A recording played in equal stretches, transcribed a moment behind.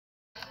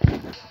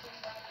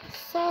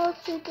So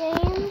today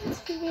in this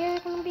video we're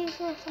gonna be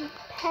doing some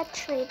pet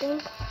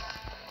trading.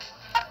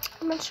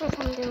 I'm not sure if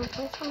I'm doing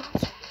this or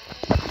not.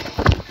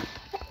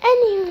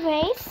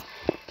 Anyways,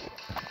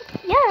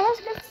 yeah,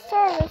 let's get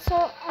started.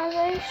 So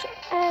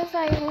as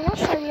I will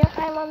show you,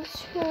 I want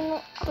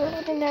to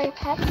legendary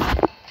pets.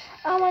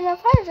 When I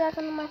fire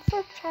dragon on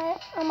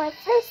my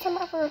first time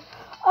ever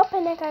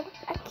opening, I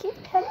keep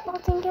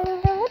hitboxing getting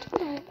a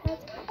legendary pet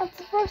at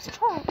the first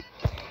try.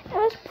 It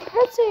was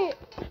pretty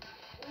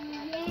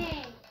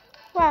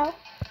wow.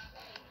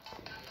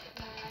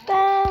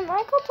 Then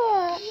I got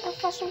a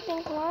flashing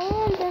pink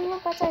lion,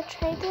 but I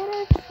traded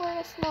it for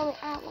a snowy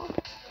owl.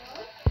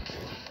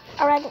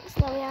 A red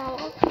snowy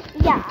owl.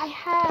 Yeah, I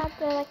had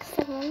like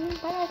 7,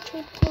 but I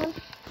traded one.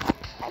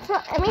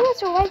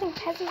 It's a rising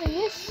pet is a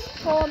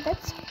useful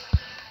bit.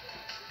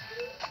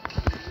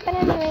 But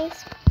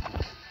anyways,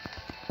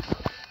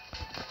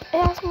 it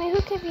asked me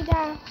who could be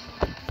that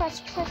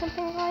flashing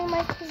pink lion,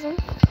 my cousin.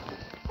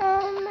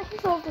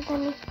 He's older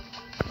than me.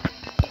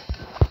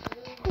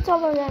 It's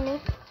older than me.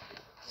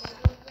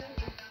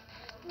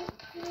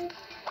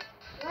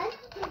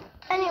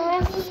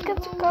 Anyways,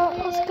 let's go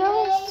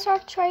and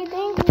start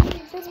trading.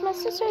 Since my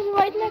sister is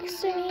right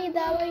next to me,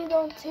 that way you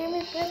don't hear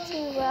me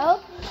pretty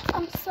well.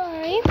 I'm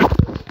sorry.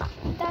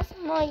 That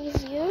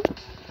annoys you.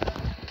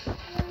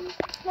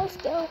 Let's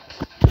go.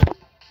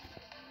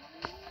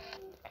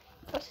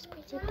 This is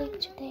pretty big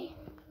today.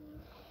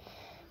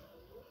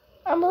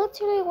 I'm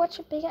literally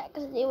watching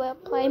pkxd while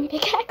playing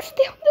pkxd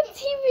on the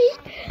TV.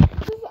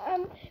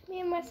 Because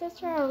me and my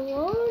sister are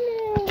alone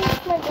and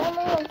with my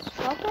grandma on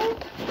struggle.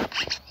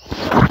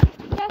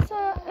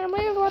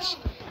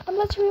 I'm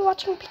literally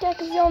watching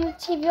pkxd on the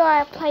TV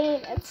while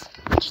playing it.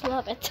 I just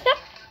love it.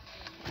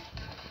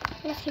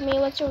 Look at me,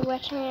 what's your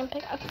watching and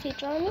pkxd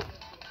journey?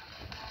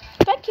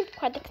 If I keep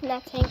quiet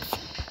kinetics,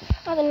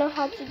 I don't know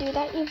how to do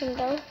that even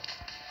though.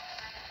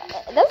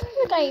 It doesn't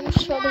look like I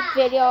showed the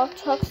video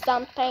took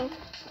something.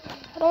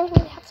 I don't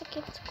really have to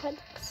keep the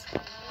credits.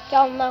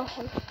 Y'all know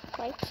him,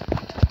 right?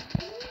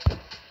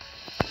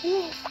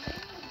 Yes.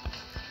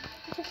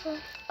 Beautiful.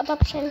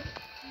 Adoption.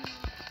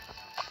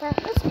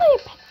 That's my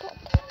pet pot.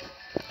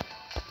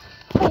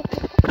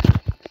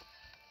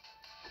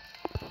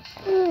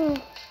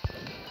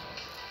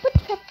 What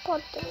pet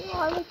pot do I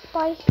would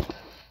buy?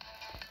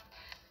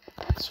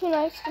 That's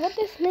nice. What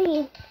is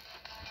name?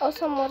 Oh,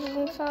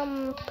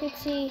 some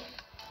pretty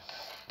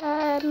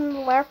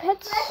wear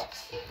pets.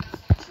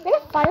 Maybe a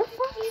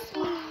Firefox?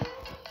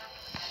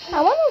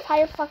 I want a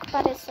Firefox,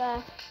 but it's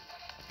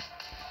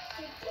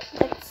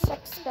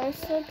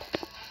expensive.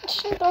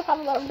 Actually, don't have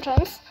a lot of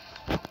gems.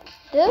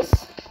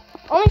 This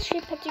only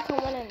 3 pets you can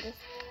win in this.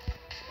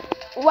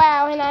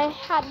 Wow, and I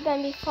had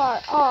them before.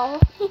 Oh.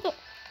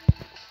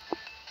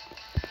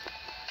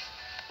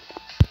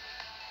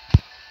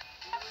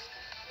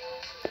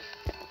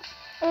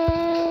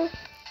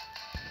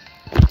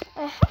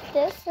 I had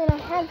this, and I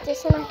had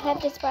this, and I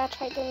had this, but I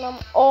tried doing them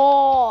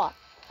all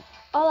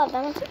of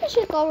them. I think I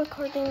should go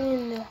recording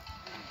in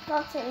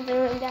not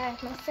doing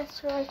that with my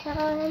sister right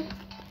now.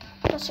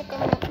 I should go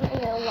recording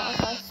in a long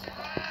guys.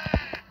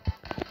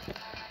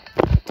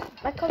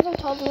 My cousin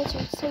told me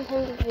to send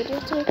him the video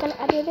so he can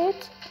edit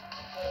it.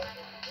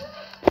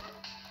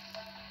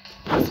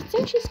 I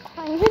think she's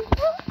crying right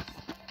now.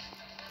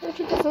 No,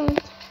 she doesn't.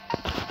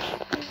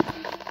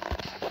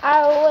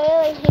 I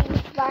really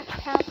hate black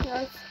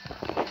counters.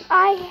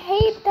 I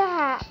hate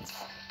that.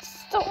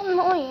 It's so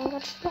annoying. I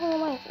just don't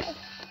like it.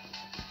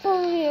 So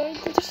weird.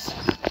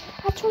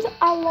 Actually,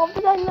 I loved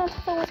it. I didn't know it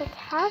was a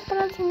cat, but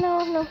I didn't know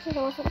it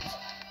wasn't.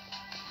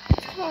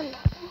 It's kind of annoying.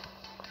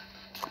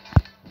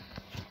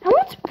 I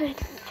want this bit.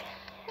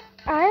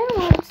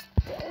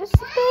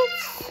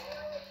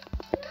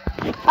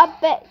 A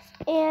bit.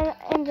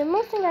 And the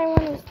most thing I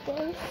want is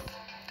this.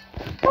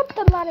 Not a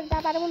lot of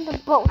that, but I want the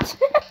boat.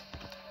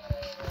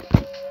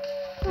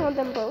 I want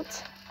the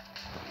boat.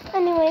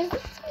 Anyways,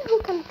 let's see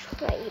who can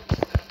trade.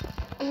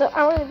 No,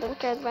 I really don't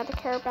care about the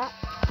care about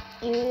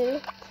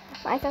you.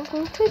 My dad's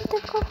going to trade the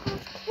Care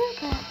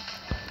Bear.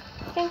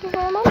 Thank you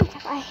very much.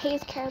 I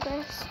hate Care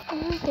Bears. I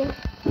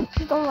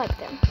don't like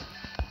them.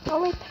 The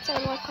only pets I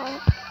like are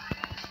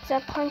the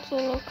Punky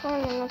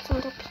Unicorn and some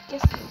of the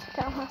Picus.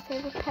 They're my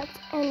favorite pets.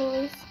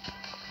 Anyways.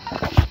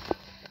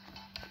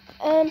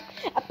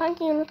 A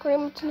Punky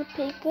Unicorn and the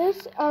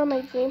Picus are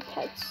my dream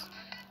pets.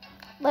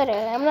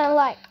 Literally, I'm not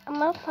lying.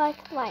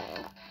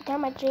 They're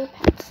my dream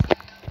pets.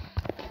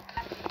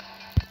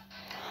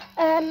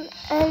 And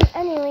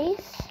anyways.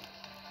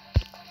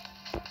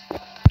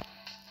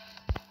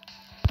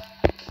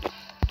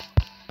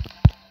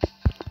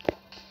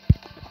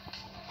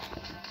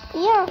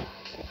 Yeah.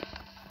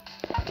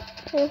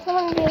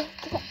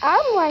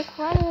 I'm like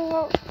running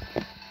out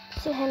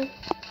to him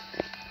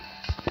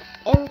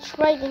and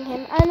trading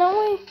him. I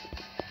know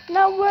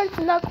no words,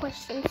 no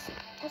questions.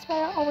 That's what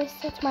I always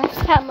say to my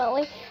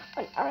family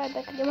on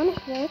Arabic. Do you want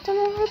to hear it on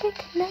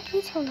Arabic? No,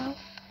 you don't know.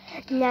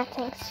 Nah,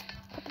 thanks.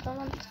 People don't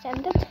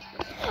understand it.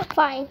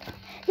 Fine.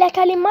 لا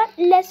كلمة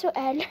لا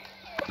سؤال.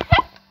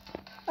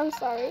 I'm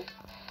sorry.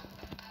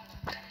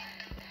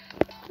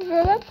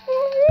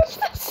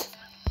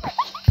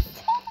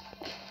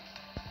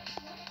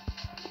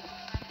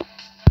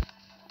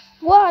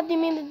 What do you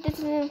mean that this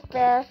isn't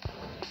fair?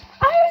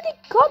 I already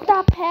got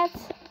that pet.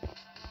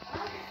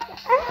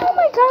 Oh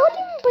my god, what do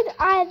you mean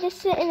by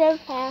this isn't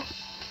fair?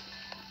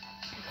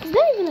 It's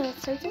not even a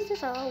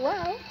sentence, oh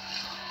wow.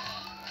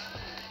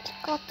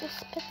 Got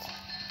this pet.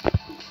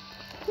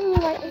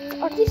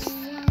 Are these...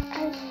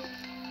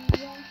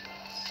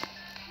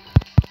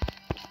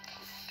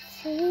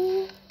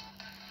 see?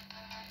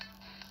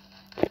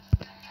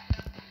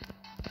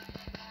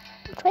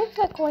 Try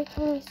to like, wait,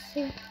 let me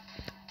see.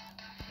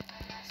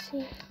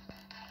 See.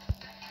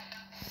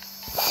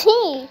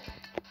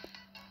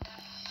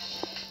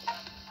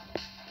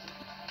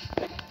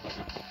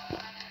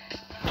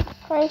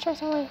 Try to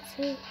something.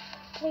 See.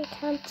 But I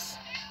can't.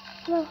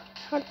 No,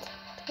 hard.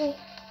 Wait.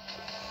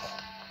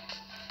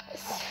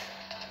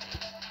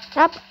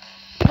 Stop.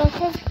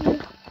 Because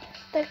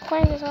the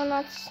coins are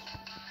not.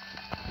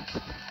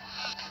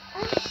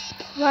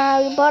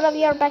 Wow, both of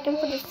you are begging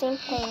for the same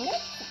thing.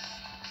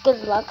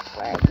 Good luck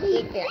for it.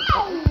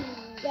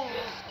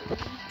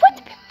 What?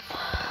 I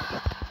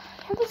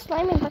have this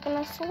slime back in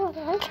my sword,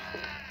 right?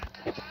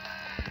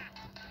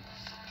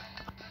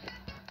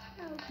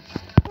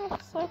 Oh,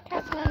 so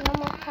cats and no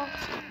more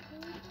cats.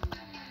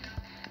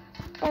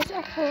 That's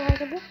actually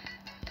likable.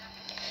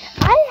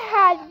 I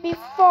had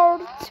before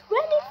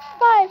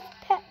 25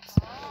 pets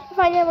if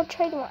I never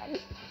trade one.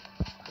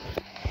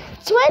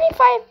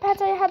 25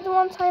 pets I had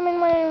one time in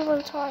my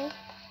inventory.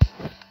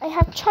 I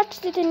have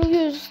touched it and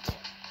used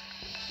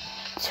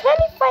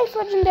 25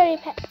 legendary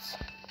pets.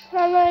 And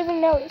I'm not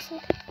even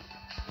noticing.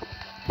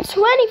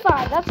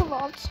 25, that's a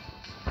lot.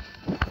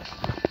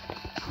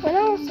 When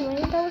I was doing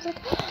it, I was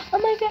like, oh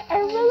my god, I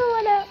really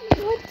wanna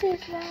put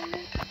this man.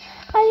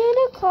 A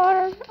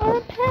unicorn or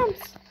a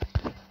pants.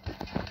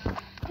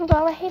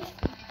 Well, I hate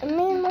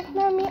me.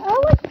 I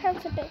like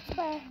pants a bit,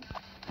 but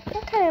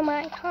they're kind of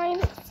my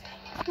kind.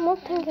 One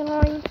thing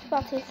annoying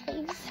about his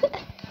face.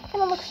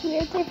 Kind of looks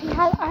weird if he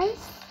had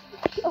eyes.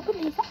 If he opened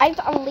his eyes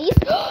at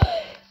least.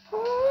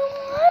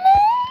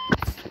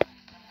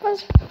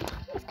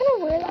 It's kind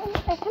of weird. I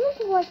kind of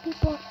feel like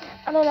people.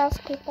 I don't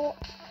ask people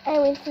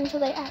everything until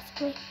they ask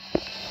me.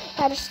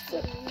 I just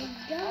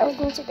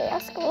everything until they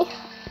ask me.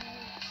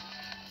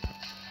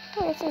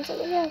 Everything until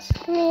they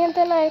ask me, and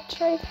then I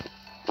trade.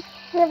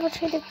 Never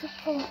traded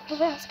people.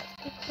 Never asked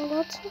people a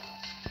lot.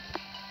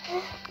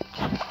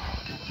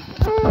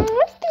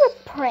 Let's do a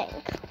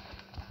prank.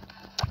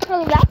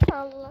 Oh, that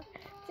sounds like.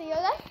 See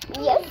that?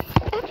 Yes,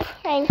 a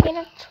prank and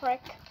a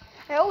trick.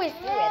 I always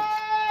do it.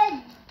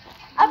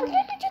 I'm going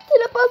to just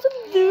tell about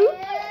some do.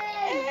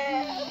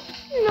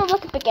 No,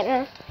 like a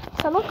beginner.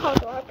 So I'm not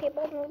calling a lot of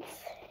people moves.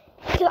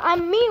 Because I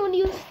mean, when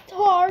you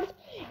start,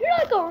 you're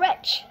like a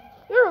rich.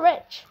 You're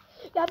rich.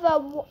 You have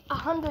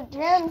 100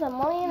 gems, $1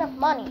 million of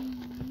money.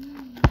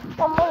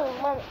 1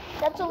 million money.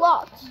 That's a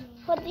lot.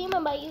 What do you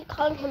mean by you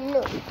calling him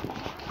noob?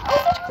 I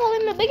was just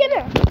calling him a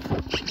beginner.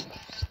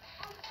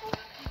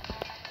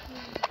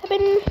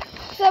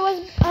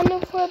 I knew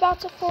for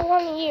about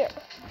 1 year.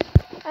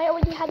 I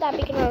already had that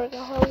beginner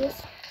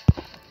always.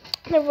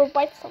 Never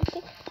bite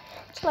something.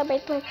 Until I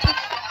bite my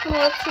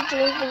two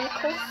dream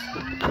vehicles.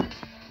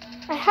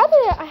 I had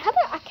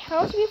an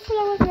account before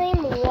that was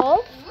named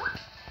Love.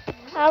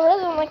 I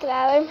really don't like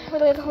that. I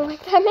really don't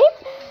like that name.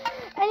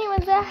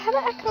 Anyways, I had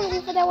an account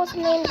before that was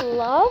named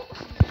Love.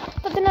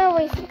 But then I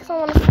erased it because I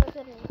want to start a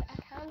new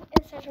account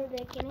instead of the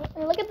beginning.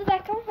 And look at this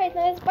account right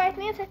now. It's bright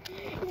and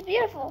it's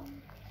beautiful.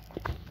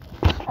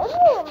 I don't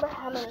remember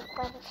how many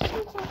planets. I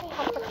think I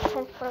have like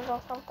 10 photos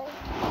or something.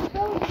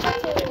 That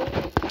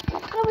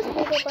was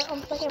good, but I'm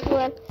like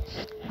everyone.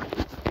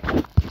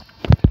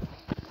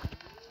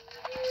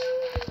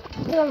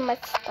 This is my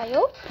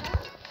style.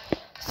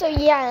 So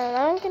yeah,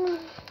 now I'm gonna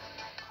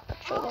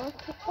show them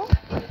people.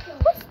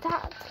 What's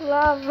that?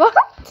 Love. What?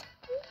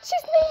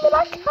 She's naming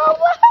that cow Love.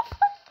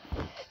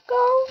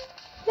 Go.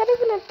 Is that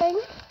even a thing?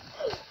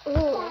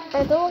 Ooh,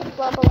 I don't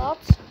love a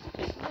lot.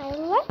 I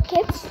like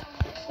it.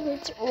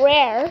 It's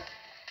rare.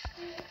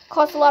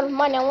 Costs a lot of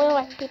money. I only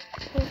like people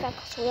think that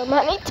costs real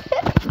money.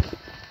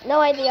 No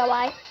idea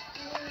why.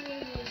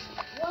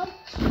 No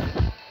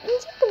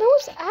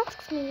one's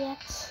asked me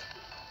yet.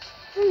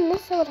 I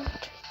miss what I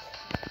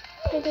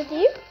treated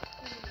you.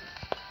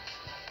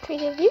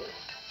 Treated you.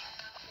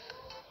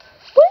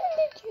 When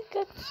did you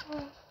get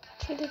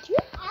treated you?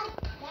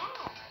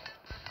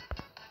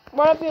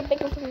 One of you are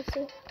begging for me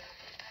too.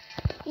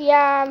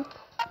 Yeah.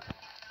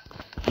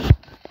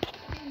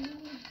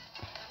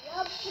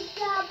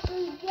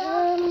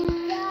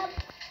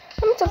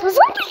 I'm so for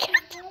something.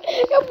 I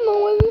have no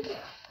one.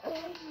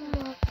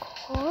 My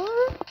car.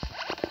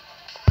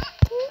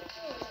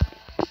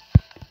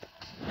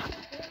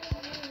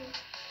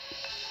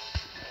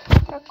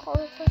 My car.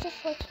 I just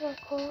went to my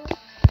car.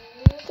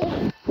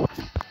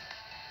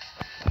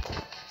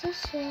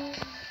 This is.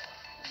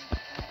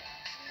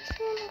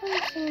 I'm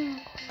gonna see my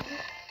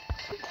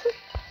car.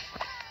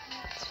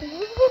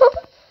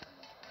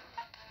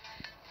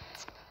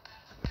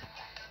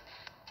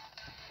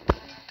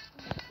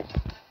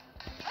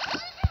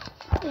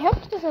 hope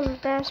it doesn't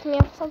embarrass me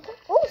or something.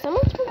 Oh,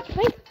 someone's going to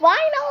wait.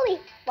 Finally!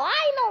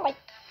 Finally!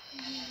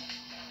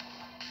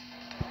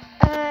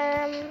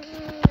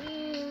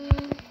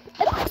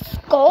 It looks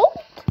gold.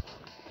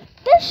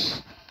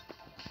 This.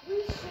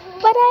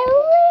 But I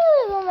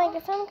really don't like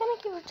it, so I'm gonna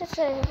give it just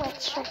a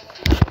white shark.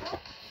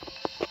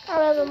 I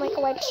really don't like a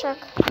white shark.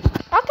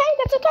 Okay,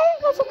 that's okay,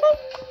 that's okay.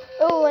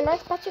 Oh, a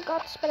nice patch you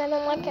got, but I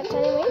don't like it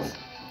anyways.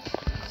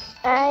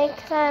 I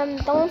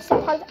don't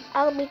support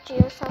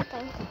LBG or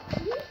something.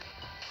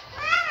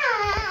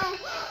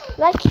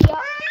 Like go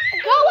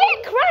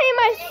away, crying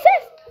my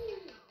sis.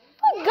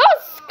 Go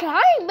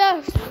crying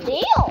my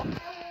steel.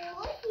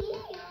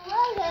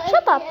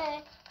 Shut up.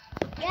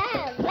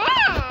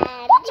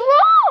 What's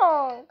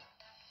wrong?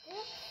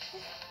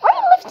 Why are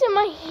you lifting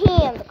my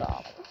hand,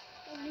 girl?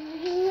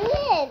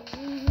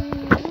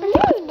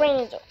 His brain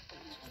is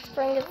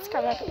spring. It's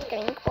kind of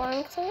getting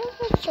boring, so I'm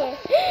not sure.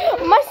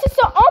 My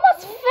sister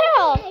almost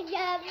fell.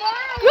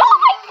 Girl,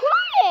 I'm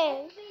crying.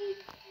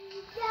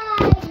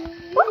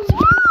 What's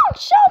wrong?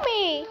 Show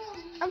me.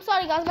 I'm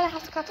sorry, guys, but I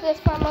have to cut this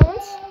for a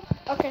moment.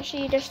 Okay,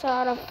 she just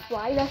saw a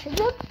fly. No, she's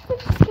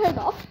scared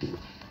off.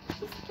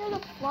 She's scared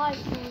of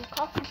flies and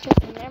cockroaches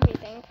and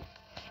everything.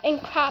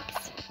 And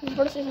crabs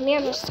versus me,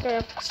 I'm just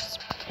scared of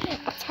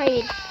a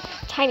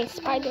tiny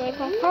spider like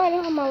my father.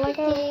 I'm like,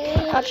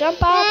 I'll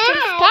jump up to the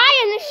sky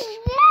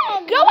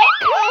and go away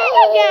crying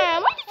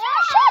again. Why did you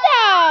shut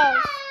down?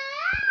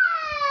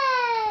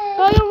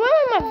 Well, you're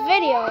ruining my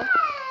video.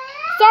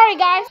 Sorry,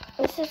 guys.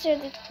 This is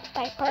the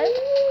diaper.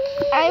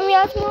 I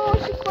realized more when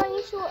she crying.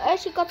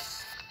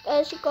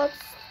 She got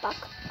stuck.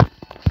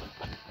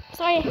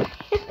 Sorry.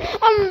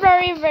 I'm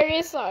very,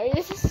 very sorry.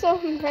 This is so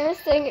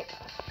embarrassing.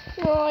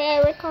 No,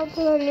 I recorded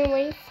it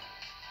anyways.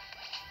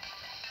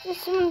 As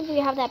soon as we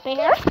have that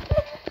bear.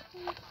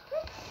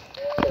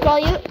 Well,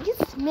 you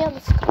smell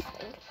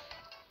disgusting.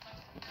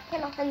 I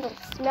cannot handle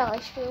the smell.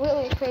 It's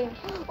really afraid.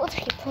 What's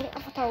she putting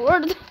up with our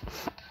word?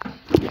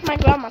 My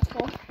grandma's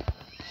fault.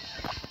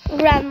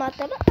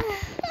 Grandmother.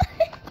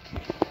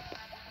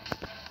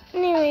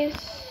 Anyways.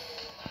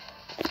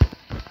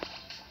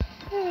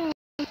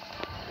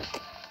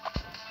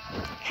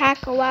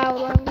 Hack a wow,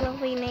 long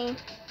lovely name.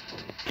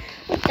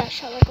 What the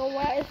shall I go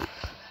with?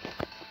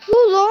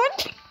 Oh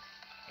Lord!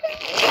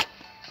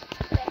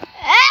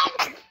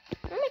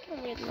 I'm making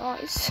a weird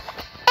noise.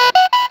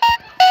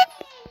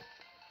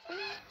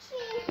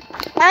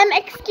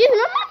 Excuse me,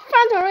 I'm not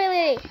friends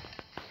really.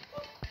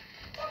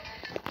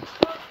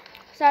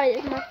 Sorry,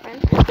 it's my friend.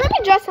 Let me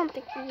draw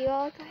something for you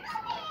all, guys.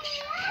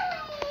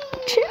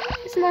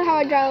 It's not how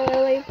I draw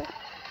Lily, but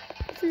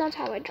it's not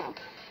how I draw.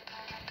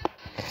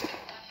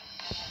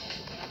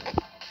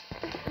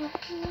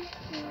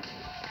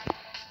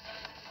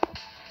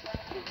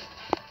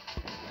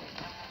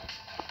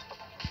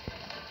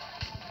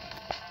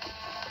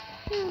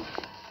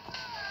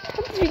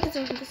 This video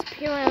doesn't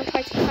disappear when I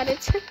try to cut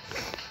it.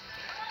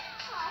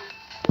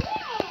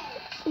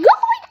 Go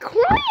away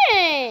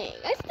crying!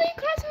 I still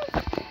crying.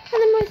 And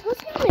then let's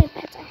see how many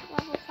pets I have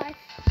level 5.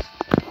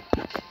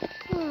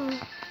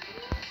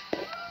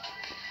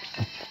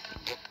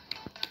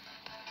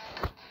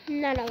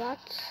 Not a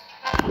lot.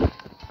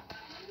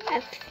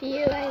 A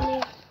few, I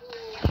mean.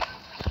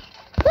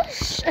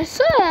 I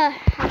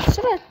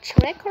saw a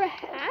trick or a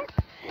hack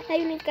that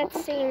you need to get the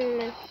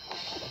same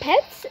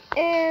pets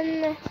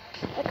and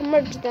like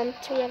merge them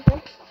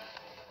together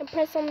and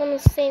press on them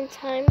at the same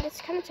time.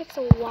 This kind of takes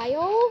a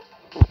while,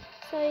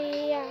 so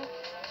yeah.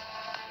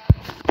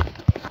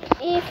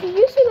 If you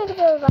use a little bit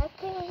of right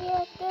thing here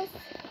like this,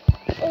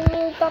 it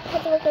means that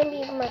pets are going to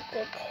be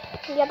merged.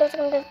 The others are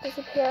going to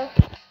disappear.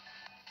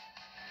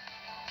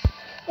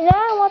 And now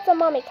I want the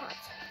mommy cat.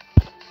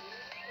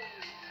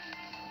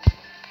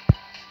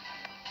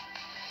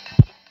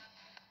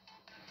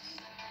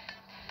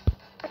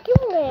 I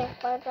keep on getting a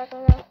fire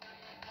dragon now.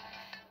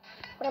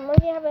 But I'm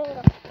already having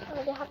a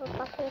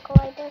mechanical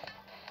idea.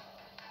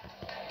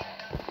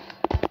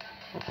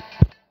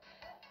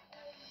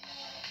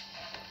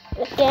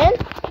 Again?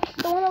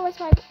 The one that was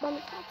my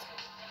mommy cat.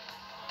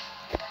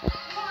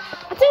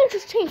 I think I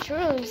just changed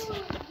rooms.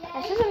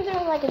 I think I'm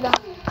doing like the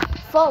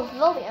full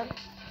volume.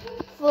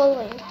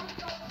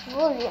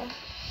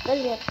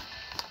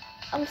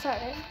 I'm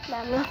sorry,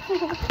 ma'am.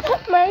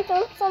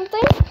 American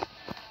something.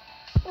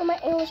 Well, my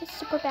English is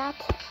super bad.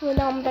 You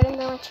know I'm better than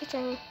my teacher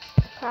in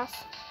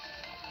class.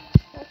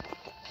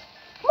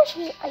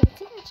 I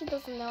think she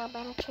doesn't know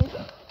about it.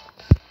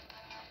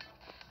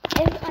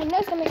 And I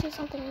know somebody say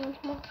something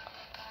more.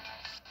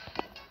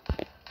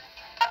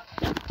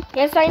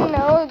 Yes, I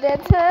know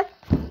that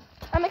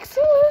I'm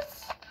excellent.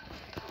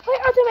 Why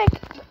are they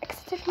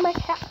exiting my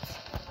cat?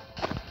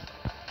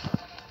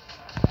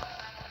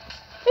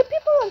 The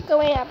people are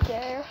going up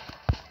there.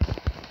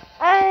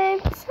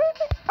 And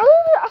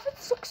oh, the outfit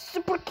looks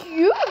super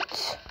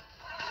cute.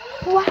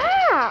 Wow,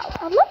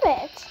 I love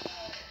it.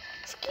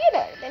 It's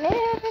cuter than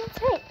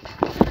anything.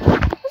 Let's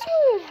see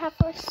what we have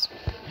first.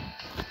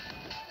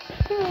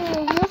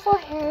 Beautiful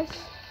hairs.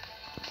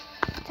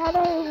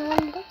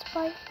 That's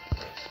why.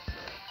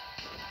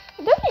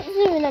 There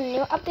isn't even a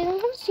new update. I'm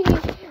gonna see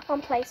you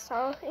on Play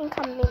Store and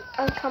come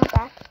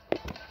back.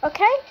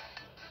 Okay?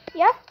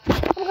 Yeah?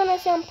 I'm gonna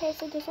see on Play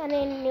Store if there's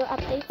any new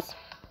updates.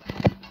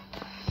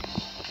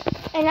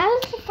 And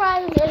as a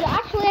surprise, there's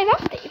actually an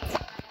update.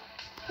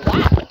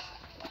 Wow.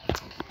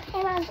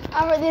 And I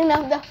already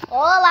know the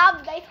whole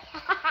update.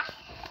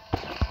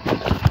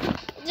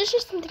 There's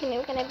just something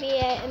new gonna be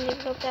in the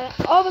video that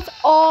it's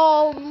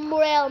all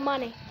real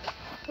money.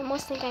 The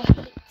most thing I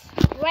hate.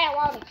 Real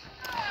money.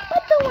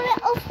 But the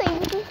real thing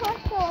is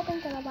I'm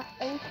thinking about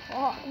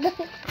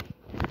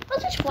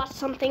Let's just watch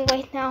something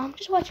right now. I'm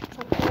just watching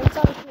something. I'm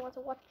sorry if you want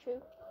to watch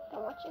you.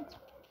 Don't watch it.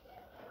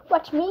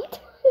 Watch me.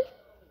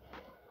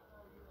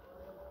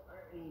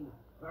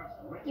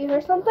 You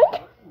hear something?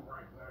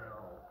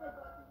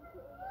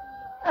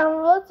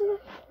 I'm watching.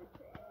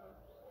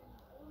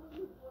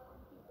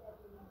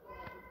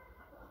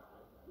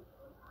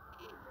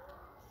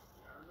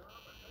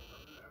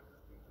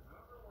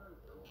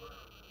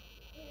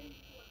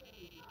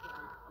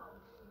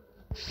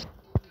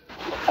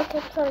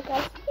 Okay, sorry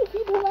guys, if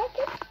you don't like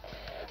it,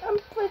 I'm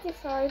pretty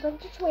sorry, but I'm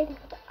just waiting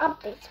for the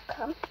updates to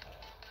come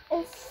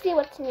and see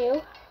what's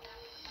new.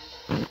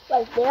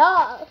 Like they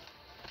are.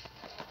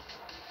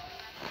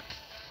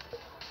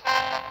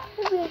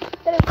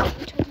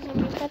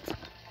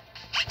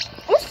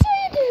 Let's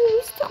see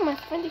the still my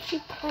friend if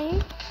she's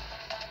playing.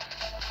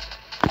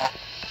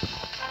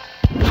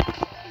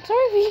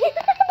 Sorry if you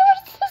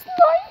noticed this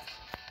noise.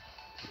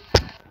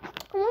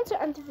 I want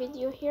to end the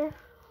video here.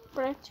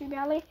 Break to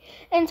belly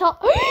and tell.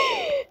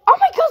 Oh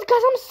my god,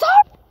 guys, I'm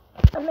sorry.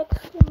 I'm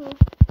excuse.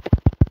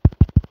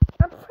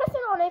 I'm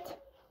pressing on it.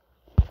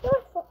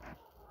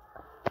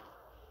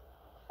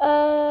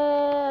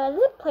 Is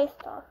it Play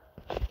Store?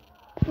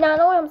 No, I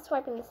know I'm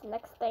swiping this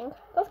next thing.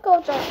 Let's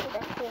go join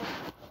pkxd.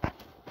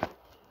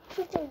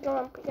 Just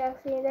join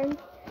pkxd, then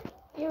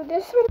do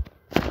this one.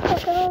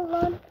 Okay, hold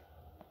on.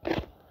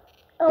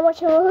 I'm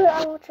watching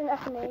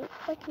FNA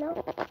right now.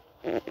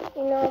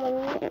 You know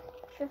when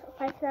just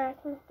Five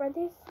Nights at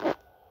Freddy's.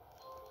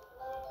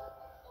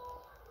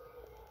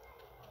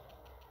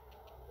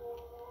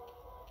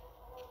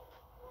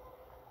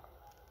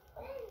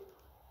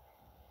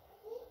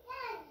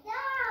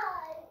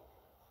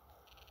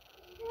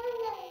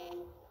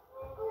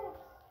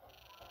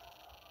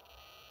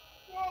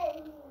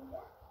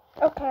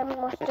 Okay, I'm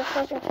just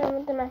watching some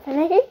of the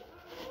FNA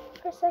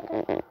for a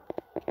second.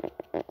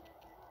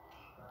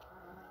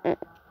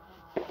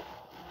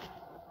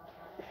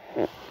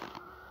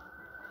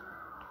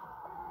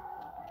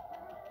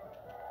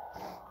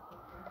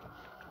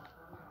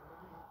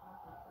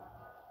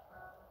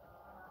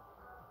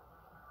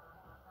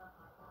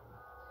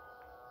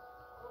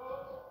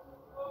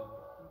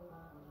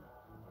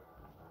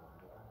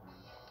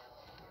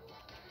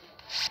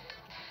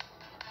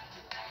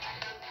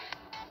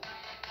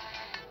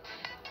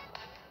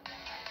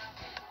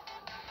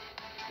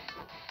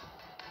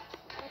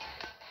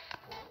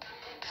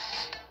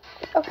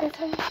 Okay,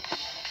 so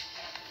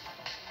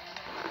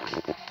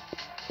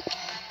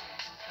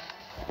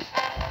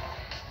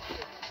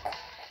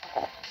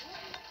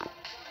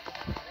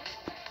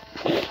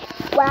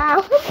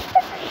wow.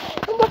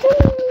 I'm watching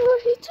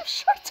YouTube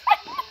short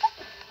time.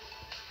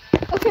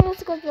 Okay,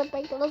 let's go to the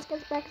break. Let's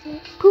get back to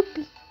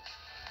Poopy.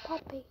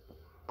 Poppy.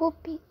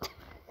 Poopy.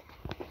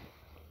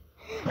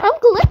 I'm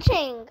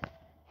glitching.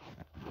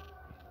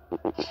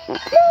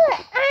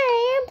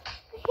 I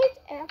hate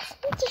apps.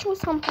 Let's just show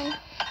something.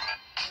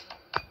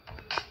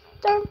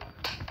 Dun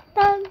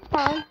dun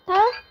dun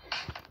dun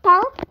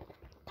dun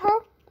dun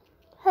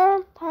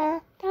dun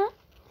dun dun.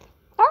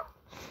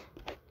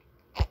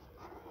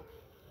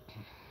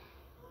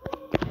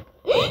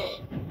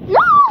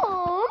 No!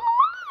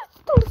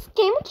 Stop this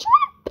game. I'm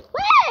trying to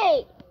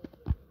play.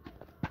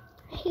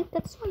 I hate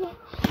that song.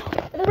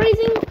 The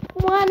reason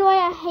why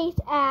I hate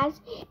ads,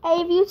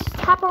 if you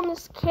tap on the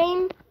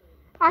screen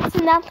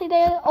accidentally,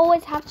 they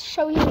always have to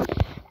show you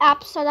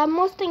apps. So that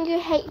most thing you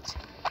hate.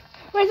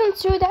 Reason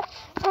two, that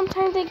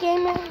sometimes the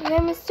game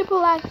is super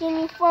laggy and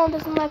your phone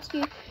doesn't let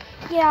you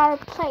get out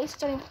of Play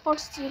Store and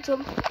forces you to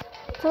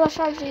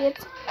charge it.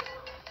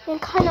 And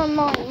kind of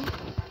annoying.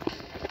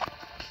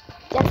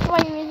 That's why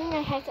reason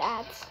I hate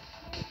ads.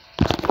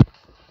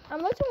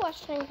 I'm not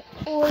watching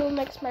Little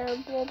Mix Mario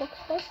Roblox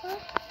right now.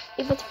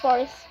 If it's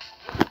Forest,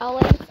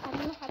 always I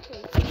don't know how to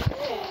read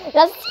it.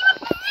 Let's see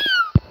what's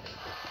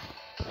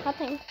new.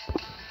 Nothing.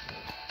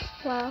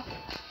 Wow.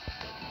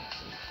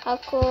 How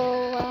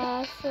cool.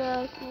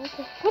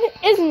 What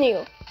is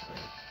new?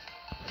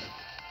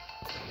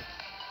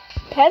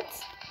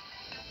 Pets?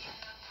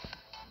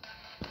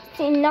 I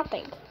see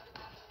nothing.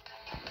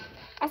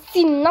 I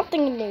see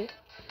nothing new.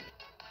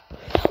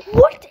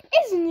 What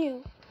is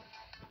new?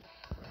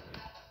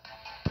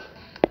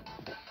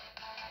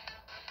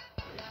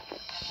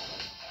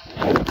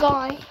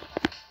 Guy.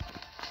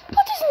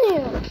 What is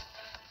new?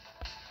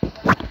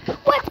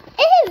 What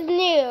is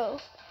new?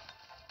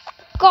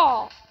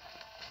 Go.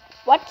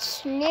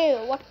 What's new?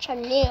 What's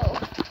new?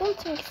 I don't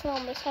think it's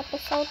on this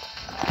episode.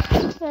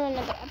 It's on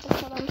another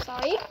episode, I'm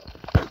sorry.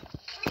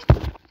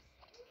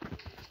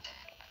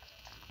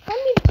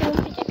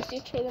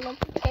 future than on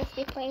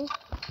PKXD playing.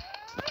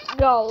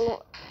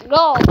 Go.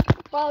 Wow,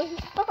 he's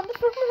done the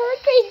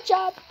great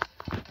job.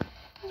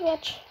 Let's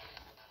watch.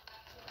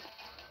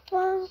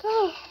 One,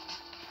 go.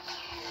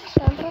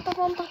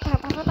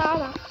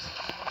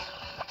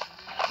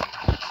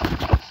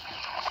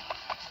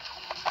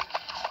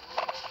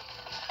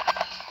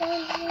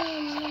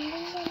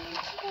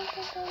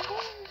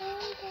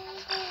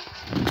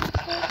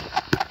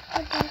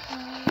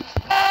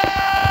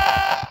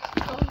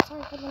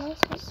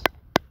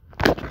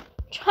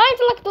 Trying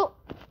to like the.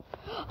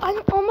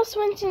 I almost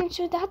went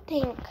into that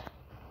thing.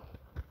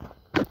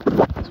 I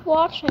was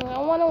watching. I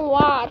want to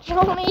watch.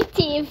 Only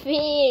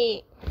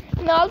TV.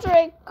 Not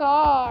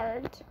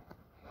record.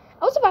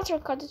 I was about to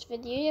record this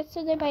video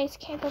yesterday, but I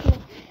escaped me.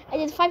 I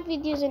did 5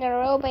 videos in a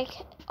row,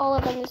 but all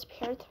of them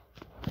disappeared.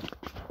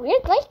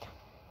 Weird, like,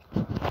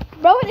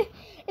 bro,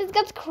 it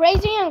gets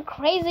crazier and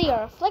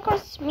crazier.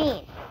 Flickers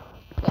me.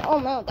 You all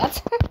know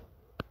that.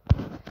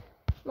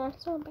 No, I'm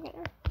still a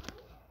beginner.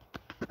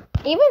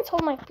 I even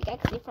told my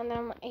PKXD friend that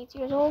I'm 8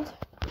 years old.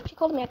 She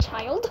called me a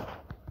child.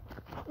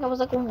 And I was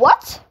like,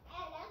 what?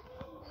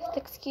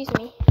 Excuse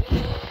me.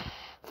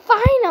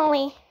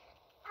 Finally.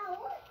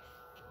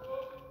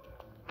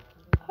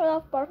 I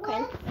love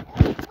barking.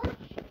 Here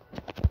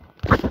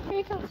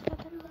you go.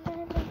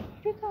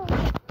 Here you go.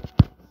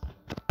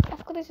 Of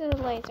course, this is a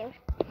laser.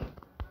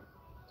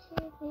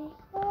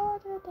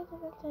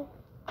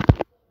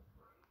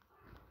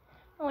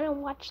 I want to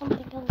watch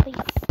something at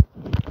least.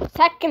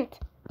 Second.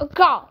 Oh,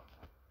 go.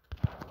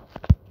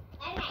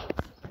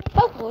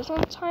 Don't lose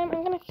one time.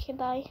 I'm gonna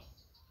die.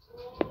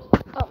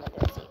 Oh my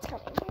goodness, it's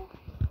coming.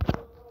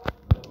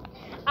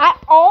 I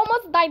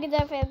almost died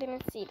if I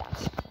didn't see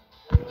that.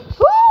 Woo!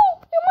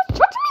 You almost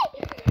touched me!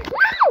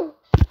 No!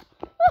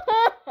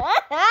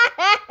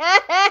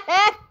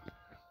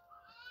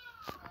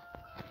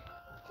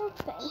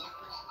 Something.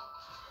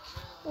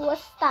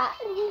 What's that?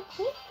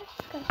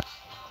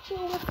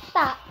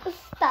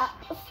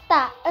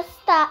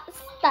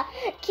 Stop.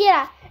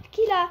 Kira,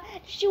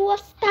 she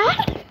was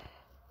that?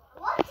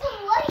 What's a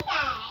what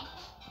guy?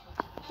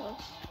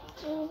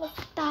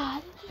 What's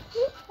that?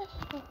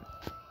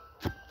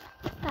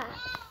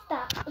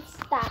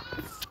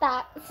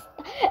 Stop.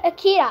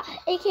 Akira,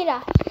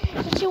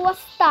 she was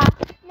that.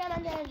 No,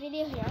 there's a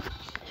video here.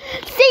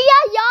 See ya,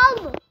 young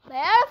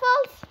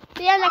werewolves.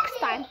 See ya next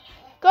time.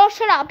 Go,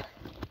 shut up.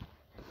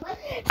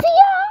 See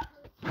ya.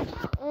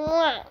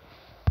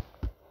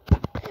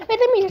 Wait,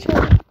 let me just show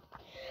you.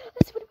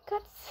 Let's see what it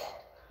got.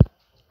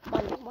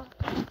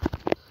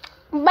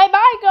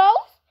 Bye,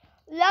 girls.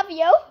 Love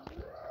you.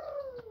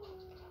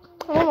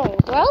 Oh,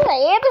 well, I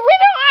end the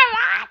video a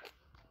lot.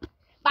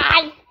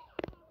 Bye.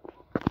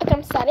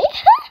 I'm sorry.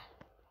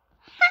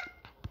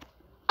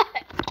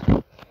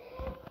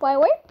 Why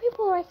were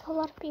people like a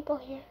lot of people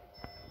here?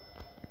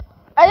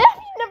 I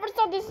actually never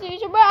saw this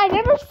YouTuber. I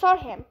never saw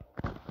him.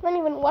 I don't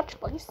even watch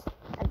boys.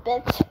 A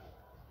bit.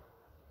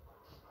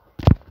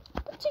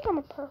 I think I'm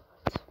a pervert.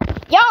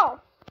 Yo!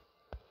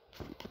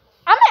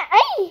 I'm at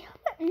 8.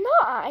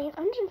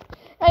 I'm just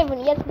not even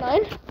yet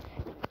 9.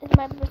 It's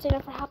my birthday,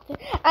 never happened.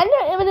 I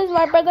know if it is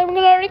my birthday, I'm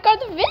gonna record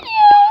the video.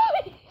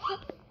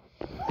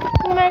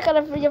 I'm gonna record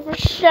a video for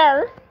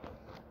sure.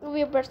 It'll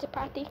be a birthday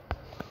party.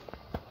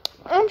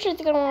 I'm sure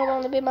it's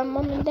gonna be my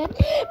mom and dad,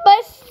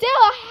 but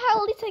still,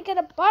 at least I get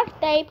a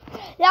birthday.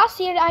 Last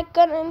year I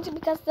got into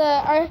because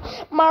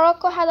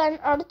Morocco had an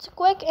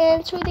earthquake,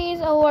 and 2 days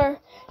were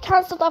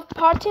cancelled off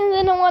parties.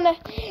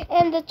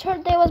 And the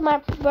third day was my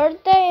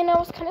birthday, and I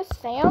was kind of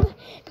sad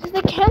because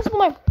they canceled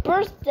my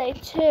birthday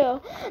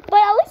too. But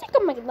at least I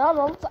got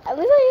McDonald's. At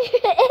least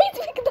I ate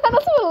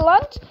McDonald's for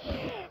lunch.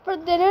 For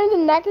dinner, the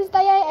next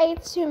day I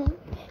ate some.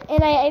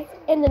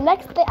 And the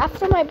next day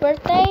after my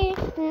birthday, I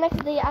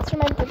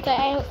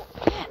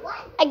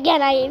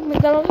ate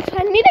McDonald's.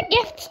 I need a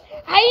gift.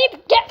 I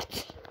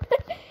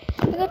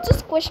got 2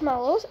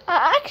 squishmallows.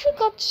 I actually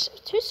got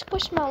 2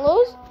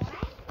 squishmallows.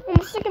 On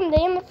the second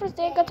day, and the first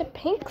day I got a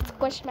pink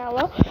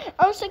squishmallow.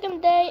 On the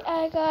second day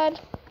I got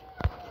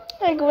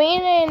a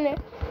green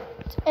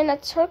and a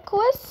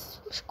turquoise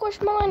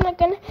squishmallow, and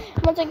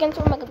once again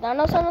to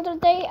McDonald's another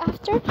day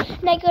after,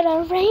 and I got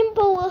a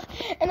rainbow,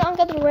 and I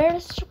got the rare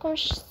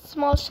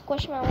small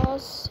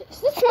squishmallows. It's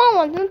the small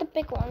ones, not the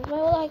big ones. Why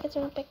would I get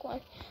the big one?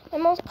 My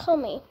mom's call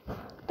me.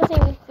 Doesn't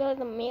even feel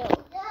the meal.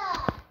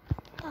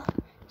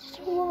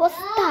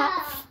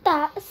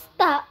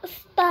 Stop.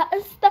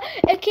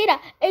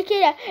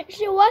 Akira,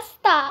 she was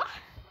stop.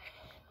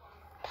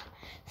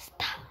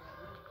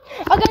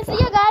 Okay, see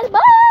you guys. Bye.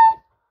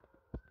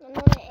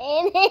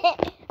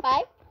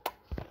 Bye.